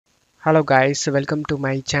Hello guys, welcome to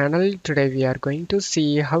my channel. Today we are going to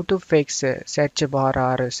see how to fix search bar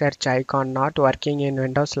or search icon not working in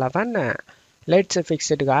Windows 11. Let's fix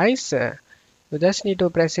it guys. You just need to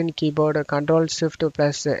press in keyboard Ctrl Shift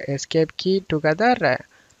plus Escape key together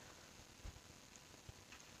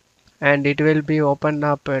and it will be open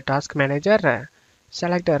up task manager.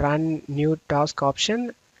 Select run new task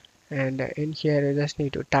option and in here you just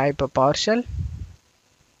need to type Powershell.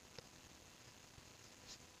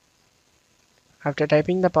 After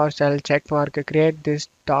typing the Powershell checkmark, create this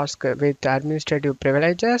task with administrative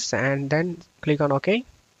privileges and then click on OK.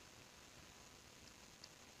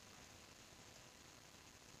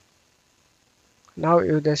 Now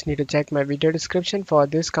you just need to check my video description for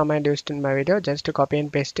this command used in my video. Just to copy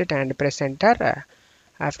and paste it and press enter.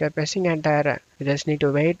 After pressing enter, you just need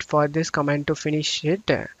to wait for this command to finish it.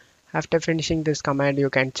 After finishing this command, you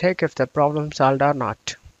can check if the problem solved or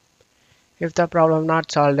not. If the problem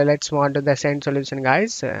not solved, let's move on to the same solution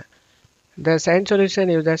guys. The same solution,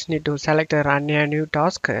 you just need to select run a new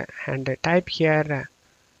task and type here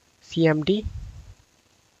cmd.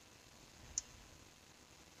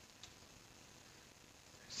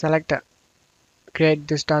 Select create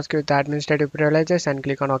this task with administrative privileges and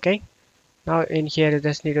click on OK. Now in here you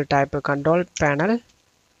just need to type a control panel,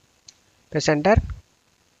 press enter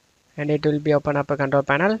and it will be open up a control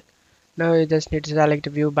panel. Now you just need to select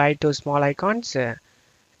view by two small icons.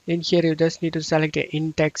 In here you just need to select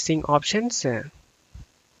indexing options,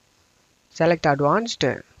 select advanced,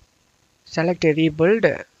 select rebuild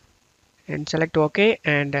and select OK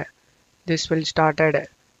and this will started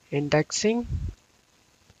indexing.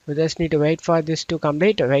 You just need to wait for this to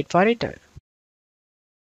complete. Wait for it.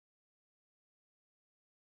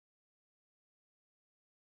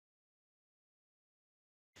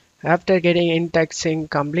 After getting indexing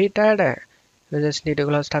completed, you just need to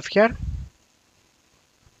close stuff here.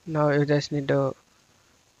 Now you just need to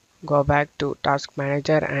go back to task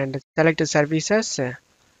manager and select services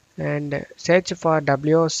and search for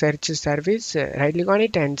W search service. Right click on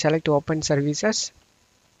it and select open services.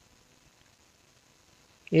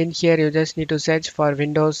 In here you just need to search for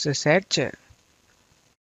Windows search.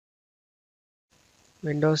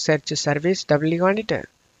 Windows search service, double click on it.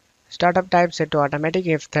 Startup type set to automatic.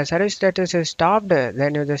 If the service status is stopped,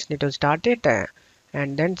 then you just need to start it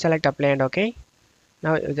and then select apply and OK.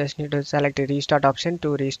 Now you just need to select the restart option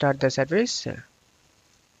to restart the service.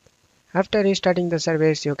 After restarting the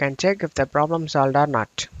service, you can check if the problem solved or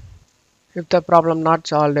not. If the problem not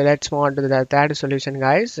solved, let's move on to the third solution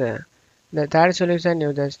guys. The third solution,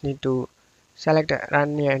 you just need to select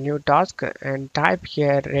run a new task and type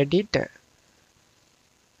here Reddit.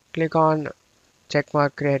 Click on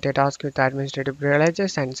checkmark create a task with administrative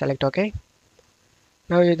privileges and select OK.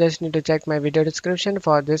 Now you just need to check my video description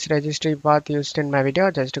for this registry path used in my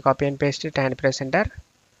video. Just to copy and paste it and press enter.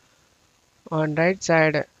 On right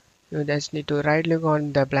side, you just need to right click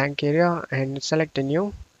on the blank area and select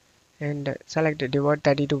new and select default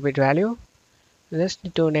 32-bit value. You just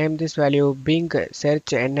need to name this value Bing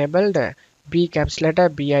search enabled, B caps letter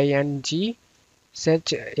BING,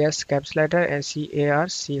 search S caps letter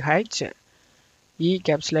SEARCH, E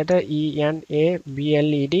caps letter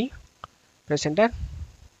ENABLED. Press enter.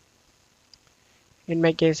 In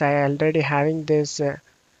my case, I already having this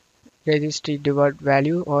registry default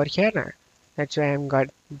value over here. That's why I'm got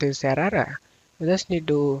this error. You just need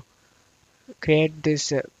to create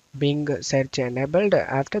this Bing search enabled.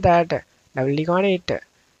 After that, double click on it,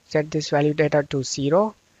 set this value data to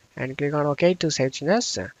 0 and click on OK to save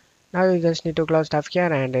changes. Now you just need to close stuff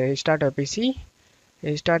here and restart your PC.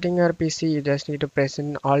 Restarting your PC, you just need to press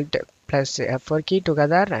in Alt plus F4 key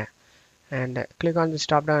together and click on the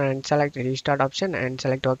drop down and select restart option and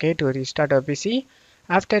select OK to restart your PC.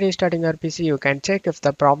 After restarting your PC, you can check if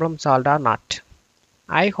the problem solved or not.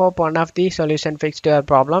 I hope one of the solution fixed your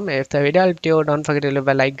problem. If the video helped you, don't forget to leave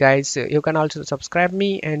a like guys. You can also subscribe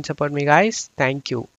me and support me guys. Thank you.